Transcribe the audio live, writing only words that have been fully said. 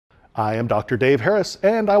I am Dr. Dave Harris,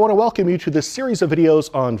 and I want to welcome you to this series of videos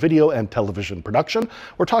on video and television production.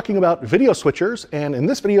 We're talking about video switchers, and in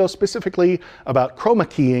this video specifically about chroma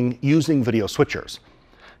keying using video switchers.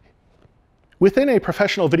 Within a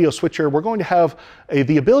professional video switcher, we're going to have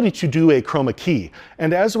the ability to do a chroma key.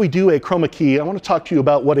 And as we do a chroma key, I want to talk to you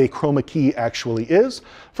about what a chroma key actually is.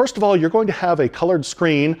 First of all, you're going to have a colored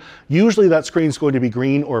screen. Usually that screen is going to be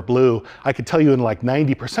green or blue. I could tell you in like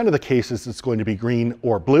 90% of the cases it's going to be green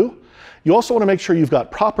or blue. You also want to make sure you've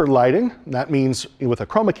got proper lighting. That means with a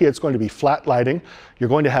chroma key, it's going to be flat lighting. You're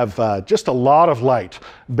going to have just a lot of light.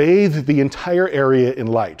 Bathe the entire area in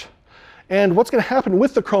light. And what's going to happen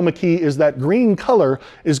with the chroma key is that green color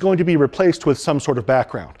is going to be replaced with some sort of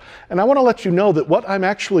background. And I want to let you know that what I'm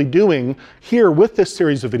actually doing here with this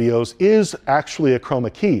series of videos is actually a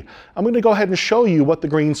chroma key. I'm going to go ahead and show you what the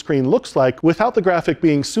green screen looks like without the graphic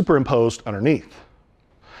being superimposed underneath.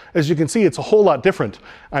 As you can see, it's a whole lot different.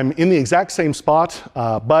 I'm in the exact same spot,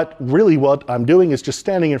 but really what I'm doing is just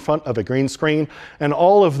standing in front of a green screen, and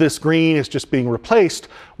all of this green is just being replaced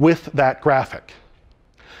with that graphic.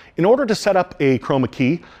 In order to set up a chroma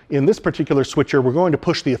key, in this particular switcher, we're going to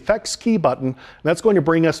push the effects key button, and that's going to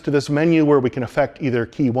bring us to this menu where we can affect either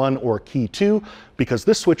key 1 or key 2, because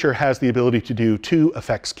this switcher has the ability to do 2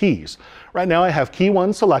 effects keys. Right now I have key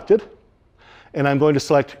 1 selected, and I'm going to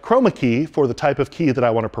select chroma key for the type of key that I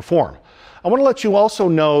want to perform. I want to let you also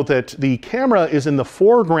know that the camera is in the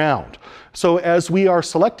foreground. So as we are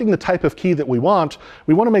selecting the type of key that we want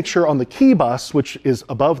to make sure on the key bus, which is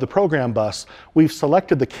above the program bus, we've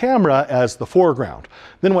selected the camera as the foreground.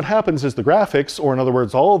 Then what happens is the graphics, or in other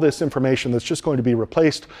words, all this information that's just going to be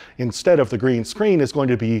replaced instead of the green screen, is going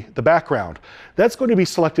to be the background. That's going to be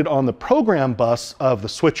selected on the program bus of the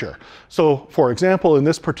switcher. So for example, in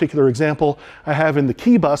this particular example, I have in the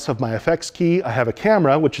key bus of my effects key, I have a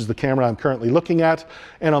camera, which is the camera I'm currently looking at,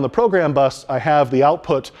 and on the program bus, I have the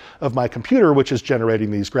output of my computer, which is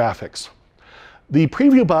generating these graphics. The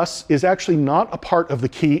preview bus is actually not a part of the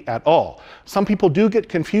key at all. Some people do get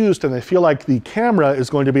confused and they feel like the camera is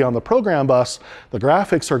going to be on the program bus, the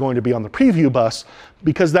graphics are going to be on the preview bus,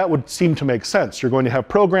 because that would seem to make sense. You're going to have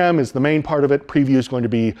program is the main part of it, preview is going to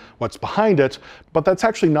be what's behind it, but that's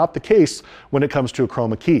actually not the case when it comes to a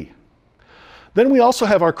chroma key. Then we also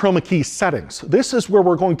have our chroma key settings. This is where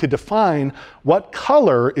we're going to define what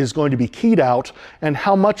color is going to be keyed out and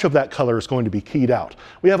how much of that color is going to be keyed out.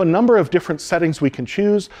 We have a number of different settings we can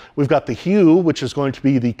choose. We've got the hue, which is going to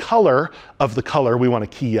be the color of the color we want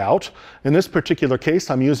to key out. In this particular case,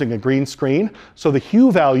 I'm using a green screen, so the hue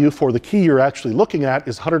value for the key you're actually looking at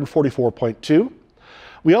is 144.2.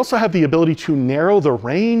 We also have the ability to narrow the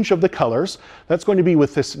range of the colors. That's going to be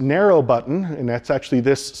with this narrow button, and that's actually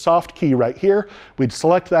this soft key right here. We'd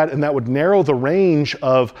select that, and that would narrow the range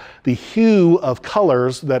of the hue of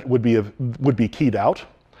colors that would be keyed out.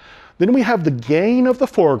 Then we have the gain of the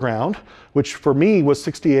foreground, which for me was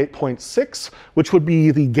 68.6, which would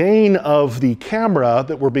be the gain of the camera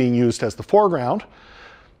that were being used as the foreground.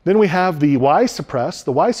 Then we have the Y suppress.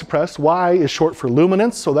 The Y suppress, Y is short for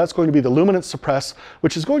luminance, so that's going to be the luminance suppress,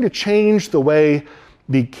 which is going to change the way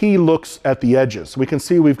the key looks at the edges. We can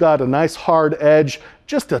see we've got a nice hard edge,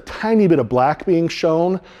 just a tiny bit of black being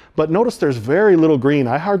shown, but notice there's very little green.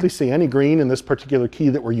 I hardly see any green in this particular key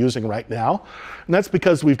that we're using right now. And that's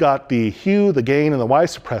because we've got the hue, the gain, and the Y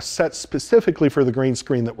suppress set specifically for the green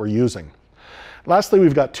screen that we're using. Lastly,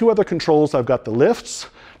 we've got 2 other controls. I've got the lifts.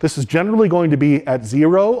 This is generally going to be at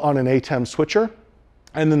 0 on an ATEM switcher.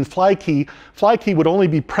 And then fly key would only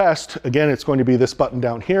be pressed, again, it's going to be this button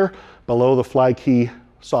down here, below the fly key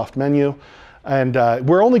soft menu. And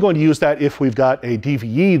we're only going to use that if we've got a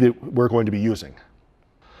DVE that we're going to be using.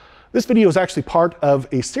 This video is actually part of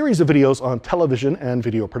a series of videos on television and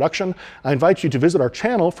video production. I invite you to visit our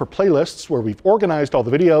channel for playlists where we've organized all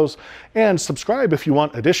the videos, and subscribe if you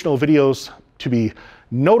want additional videos to be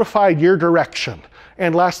notified your direction.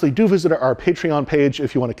 And lastly, do visit our Patreon page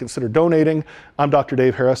if you want to consider donating. I'm Dr.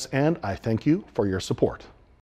 Dave Harris, and I thank you for your support.